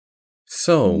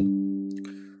So,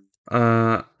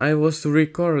 I was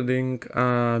recording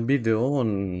a video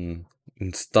on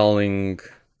installing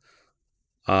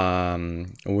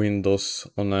Windows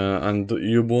on and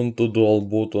Ubuntu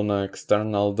Dualboot on an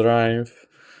external drive,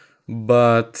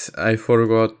 but I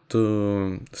forgot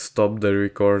to stop the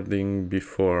recording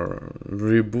before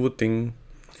rebooting,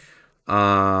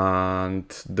 and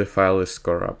the file is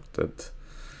corrupted.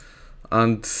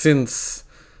 And since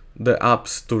the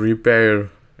apps to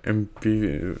repair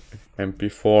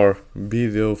MP4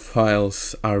 video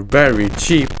files are very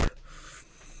cheap,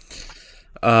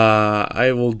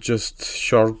 I will just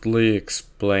shortly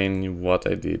explain what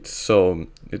I did. So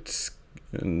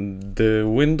the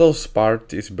Windows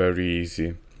part is very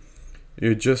easy.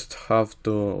 You just have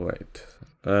to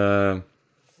download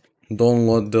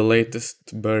the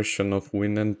latest version of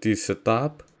WinNT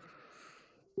setup.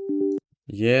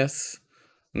 Yes.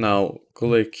 Now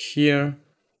click here,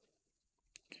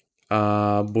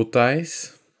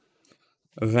 bootize,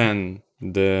 then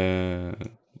the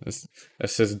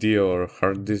SSD or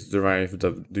hard disk drive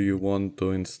that do you want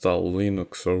to install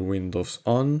Linux or Windows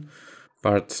on,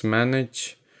 parts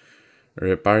manage,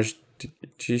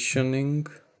 repartitioning,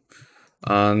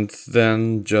 and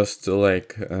then just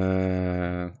write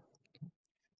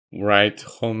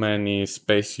how many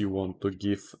space you want to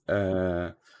give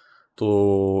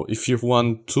if you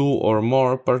want 2 or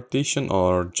more partition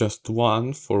or just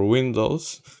 1 for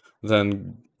Windows,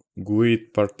 then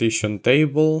GUID partition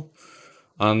table,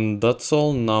 and that's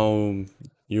all. Now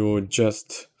you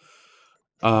just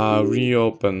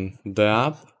reopen the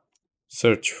app,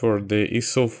 search for the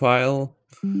ISO file,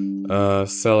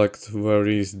 select where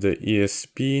is the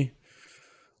ESP,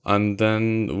 and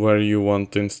then where you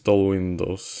want to install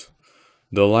Windows,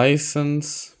 the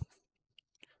license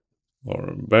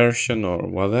or version or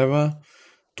whatever,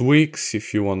 tweaks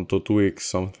if you want to tweak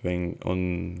something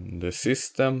on the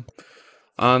system,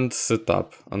 and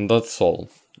setup, and that's all.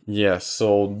 Yeah,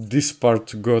 so this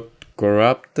part got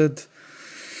corrupted,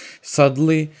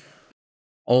 sadly.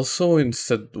 Also,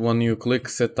 when you click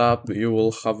setup, you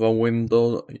will have a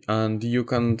window and you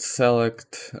can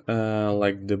select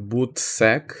like the boot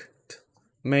sect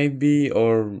maybe,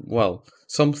 or well,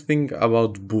 something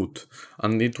about boot,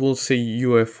 and it will say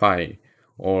UEFI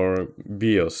or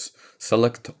BIOS.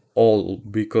 Select all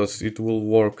because it will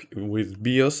work with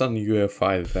BIOS and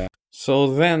UEFI there. So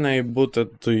then I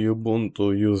booted to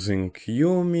Ubuntu using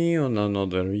Yumi on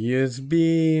another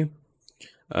USB,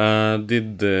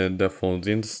 did the default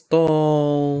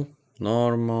install,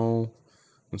 normal,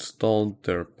 installed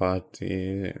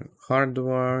third-party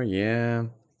hardware, yeah.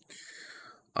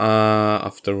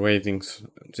 After waiting,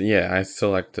 I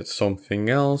selected something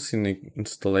else in the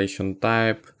installation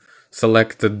type,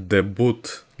 selected the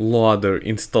bootloader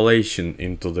installation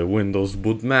into the Windows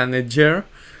Boot Manager,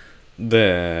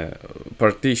 the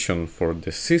partition for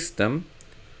the system,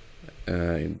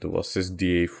 it was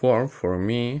SDA4 for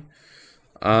me.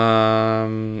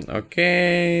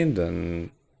 Okay,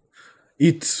 then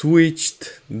it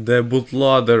switched the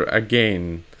bootloader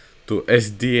again to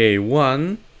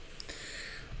SDA1,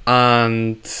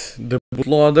 and the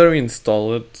bootloader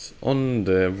installed on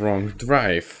the wrong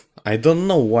drive. I don't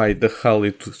know why the hell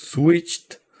it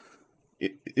switched.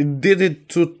 It did it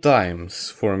 2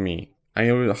 times for me. I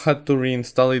had to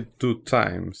reinstall it 2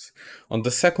 times. On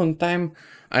the second time,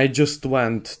 I just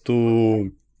went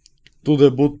to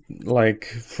the boot, like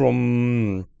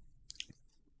from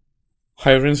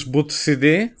Hiren's boot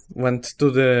CD, went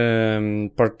to the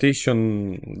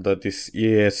partition that is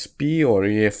ESP or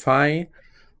EFI,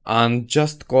 and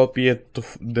just copied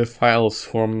the files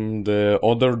from the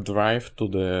other drive to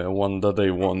the one that I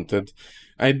wanted.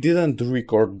 I didn't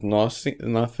record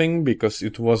nothing because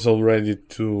it was already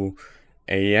 2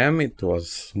 AM, it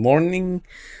was morning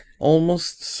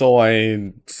almost, so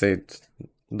I said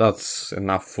that's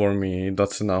enough for me,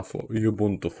 that's enough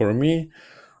Ubuntu for me,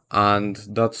 and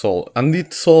that's all. And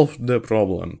it solved the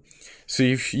problem. So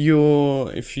if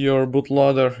your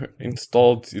bootloader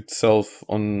installed itself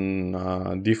on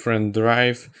a different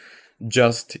drive,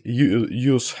 just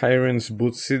use Hiren's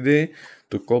boot CD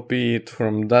to copy it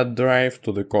from that drive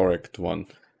to the correct one,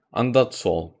 and that's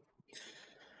all.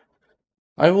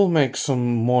 I will make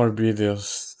some more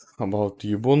videos about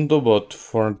Ubuntu, but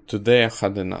for today I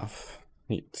had enough.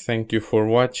 Thank you for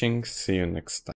watching, see you next time.